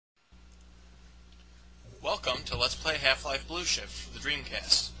welcome to Let's Play Half-Life Blue Shift for the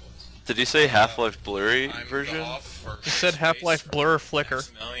Dreamcast. Did you say Half-Life Blurry version? You said Half-Life Blur Flicker.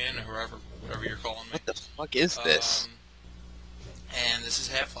 Maximilian, whatever you're calling me. What the fuck is this? And this is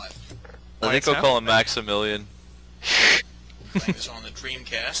Half-Life. I think I'll call him Maximilian. Playing this on the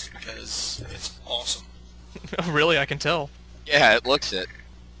Dreamcast because it's awesome. Oh, really? I can tell. Yeah, it looks it.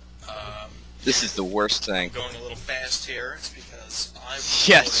 This is the worst thing. I'm going a little fast here. It's because I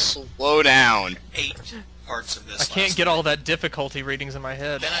Yes, slow down. 8 parts of this. I can't get all that difficulty readings in my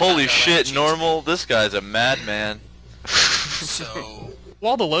head. Holy shit, normal, this guy's a madman. So,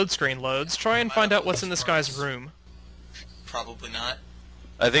 While the load screen loads, try and find out what's in this guy's room. probably not.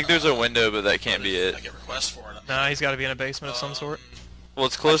 I think there's a window, but that can't be it. I get requests for it. Nah, he's got to be in a basement of some sort. Well,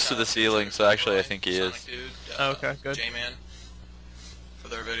 it's close to the ceiling, so actually I think he is. Sonic Dude, Okay, good. J-Man, for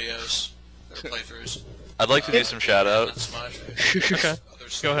their videos, their playthroughs. I'd like to do some shout-outs. Not so much. Okay,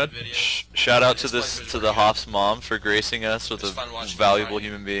 go ahead. Shout out to the Hoff's mom for gracing us with a valuable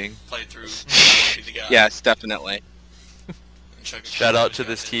human being. Yes, definitely. Shout out to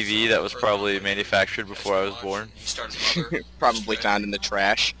this TV that was probably manufactured before I was born. Probably found in the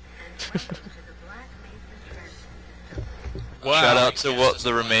trash. Wow. Shout out to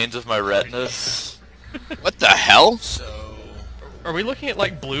the remains of my retinas. What the hell? So, Are we looking at,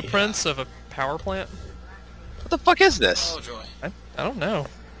 like, blueprints of a power plant? What the fuck is this? oh joy. I don't know.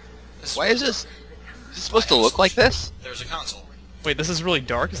 Why is this? Is this supposed to look like this? There's a console. Wait, this is really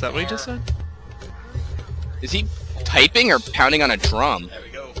dark? Is that what he just said? Is he typing or pounding on a drum? There we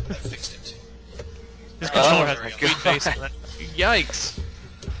go. I fixed it. His controller my has a God. sweet face in it. Yikes.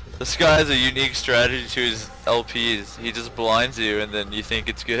 This guy has a unique strategy to his LPs. He just blinds you and then you think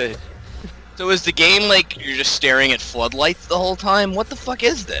it's good. So is the game like you're just staring at floodlights the whole time? What the fuck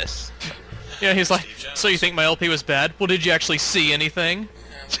is this? Yeah, he's like, so you think my LP was bad? Well, did you actually see anything?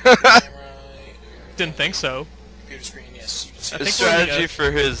 Didn't think so. Computer screen, yes. You can see I it. His think we're strategy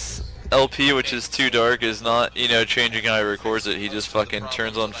for his LP, which is too dark, is not, you know, changing how he records it. He just fucking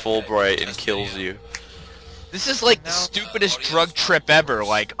turns on full bright and kills you. This is like the stupidest drug trip ever.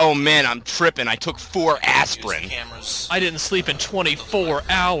 Like, oh man, I'm tripping. I took 4 aspirin. Cameras. I didn't sleep in 24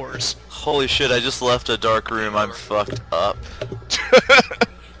 hours. Holy shit, I just left a dark room. I'm fucked up.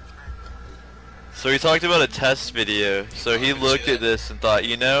 So he talked about a test video. So he looked at this and thought,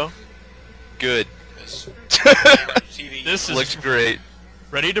 you know, good. This is Looks great.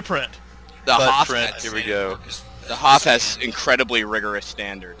 ready to print. The Butt Hoff, print, here we go. the Hoff has incredibly rigorous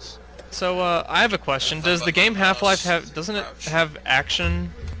standards. So, I have a question. Does the game Half-Life doesn't it have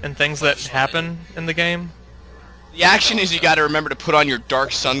action and things that happen in the game? The action is you gotta remember to put on your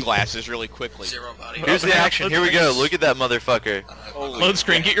dark sunglasses really quickly. Zero body. Here's the action. Here we go. Look at that motherfucker. Load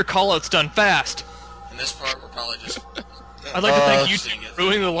screen, get your callouts done fast. In this part, we're probably just. I'd like to thank you for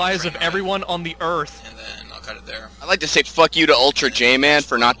ruining the lives of everyone on the Earth. And then I'll cut it there. I'd like to say fuck you to Ultra J-Man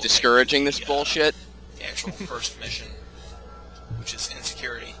for not discouraging this bullshit. The actual first mission, which is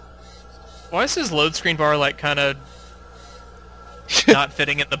insecurity. Why is his load screen bar, like, kind of not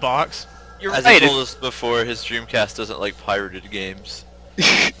fitting in the box? You're As right. he told us before, his Dreamcast doesn't like pirated games.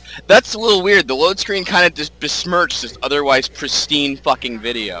 That's a little weird. The load screen kind of just besmirched this otherwise pristine fucking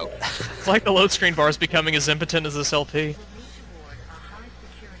video. It's like the load screen bar is becoming as impotent as this LP.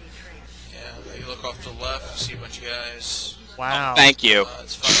 Yeah, you look off to the left, you see a bunch of guys. Wow. Thank you.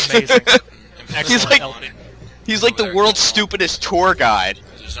 It's fucking Amazing. He's Excellent like- LP. He's like the world's stupidest tour guide.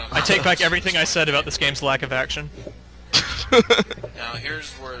 There's no I take back everything I said about this game's lack of action. Now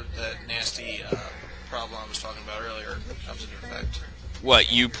here's where that nasty problem I was talking about earlier comes into effect.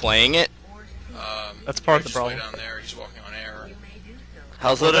 What, you playing it? That's part of the Just way problem. down there, he's walking on air.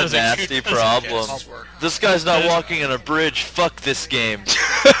 How's Well, that a that is a nasty huge- problem? Yes, work. This guy's not walking on a bridge. Fuck this game.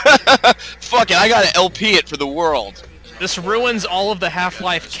 Fuck it, I gotta LP it for the world. This ruins all of the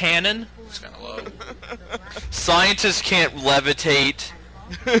Half-Life canon. It's kind of low. Scientists can't levitate.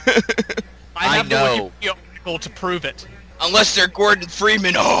 I have know. the Wikipedia article to prove it. Unless they're Gordon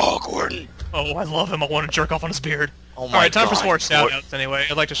Freeman. Oh, Gordon. Oh, I love him. I want to jerk off on his beard. Oh my Alright, time for God. some more shout-outs anyway.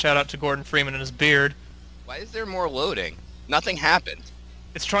 I'd like to shout out to Gordon Freeman and his beard. Why is there more loading? Nothing happened.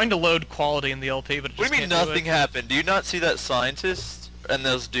 It's trying to load quality in the LP, but it What just do you mean can't do nothing happened? Do you not see that scientist and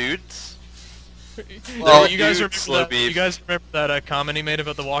those dudes? it. Well, you guys dude, slow remember that, beef. you guys remember that comment he made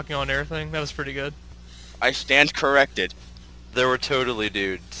about the walking on air thing? That was pretty good. I stand corrected. There were totally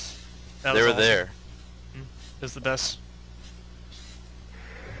dudes. That They was were awesome. there. It was the best.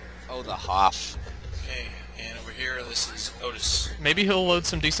 Oh, the Hoff. Okay, and over here, this is Otis. Maybe he'll load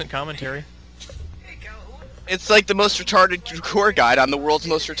some decent commentary. It's like the most retarded tour guide on the world's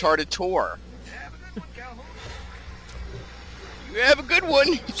most retarded tour. You have a good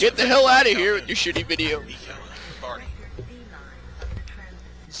one. Get the hell out of here with your shitty video. Party.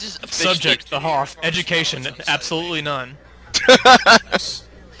 This is Subject, the Hoff. Education, absolutely none. Nice.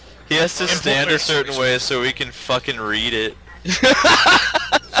 He has to stand a certain way so we can fucking read it.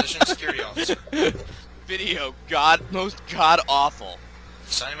 Position security officer. Video, most god awful.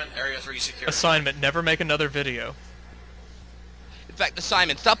 Assignment Area 3 security. Assignment, never make another video. In fact,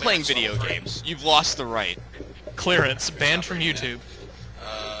 Simon, stop playing video games. You've lost the right. Clearance, banned from YouTube.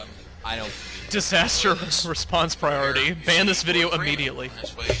 I don't. Disaster response priority, ban this video immediately. On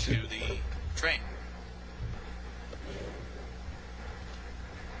his way to the train.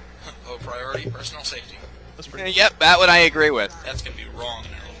 Low priority, personal safety. That's pretty Yep, that one I agree with. That's gonna be wrong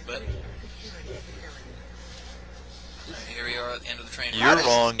in a little bit. Here we are at the end of the train. You're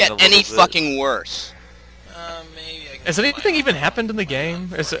wrong. Get any fucking worse. Maybe I can Has anything even happened in the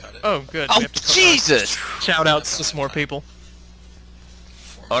game? Is it? Oh, good. Oh We have to cut Jesus! off. Shoutouts to some more people.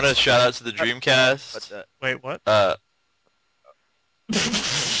 I want to shout out to the Dreamcast. Wait, what?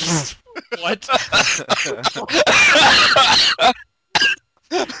 What?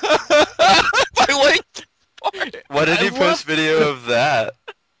 Why did I he love- post video of that?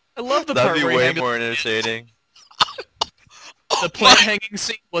 I love the That'd part be where he way hanged- more entertaining. The plant hanging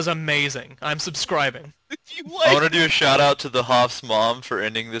scene was amazing. I'm subscribing. If you I like, want to do a shout out to the Hoff's mom for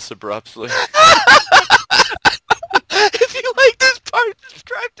ending this abruptly. if you like this part,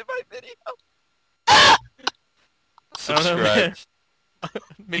 subscribe to my video. I don't know, man. Subscribe.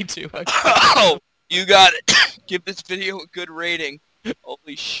 Me too. Oh, you got it. Give this video a good rating.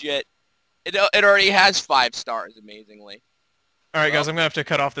 Holy shit. It already has 5 stars, amazingly. Alright guys, I'm gonna have to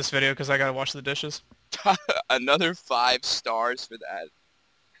cut off this video because I gotta wash the dishes. Another 5 stars for that.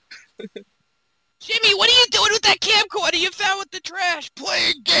 Jimmy, what are you doing with that camcorder you found with the trash?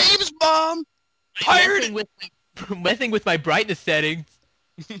 Playing games, Mom! Messing with my brightness settings.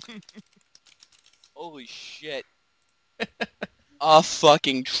 Holy shit.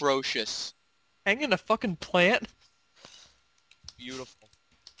 Fucking atrocious. Hanging a fucking plant? Beautiful.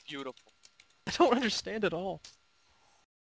 Beautiful. I don't understand at all.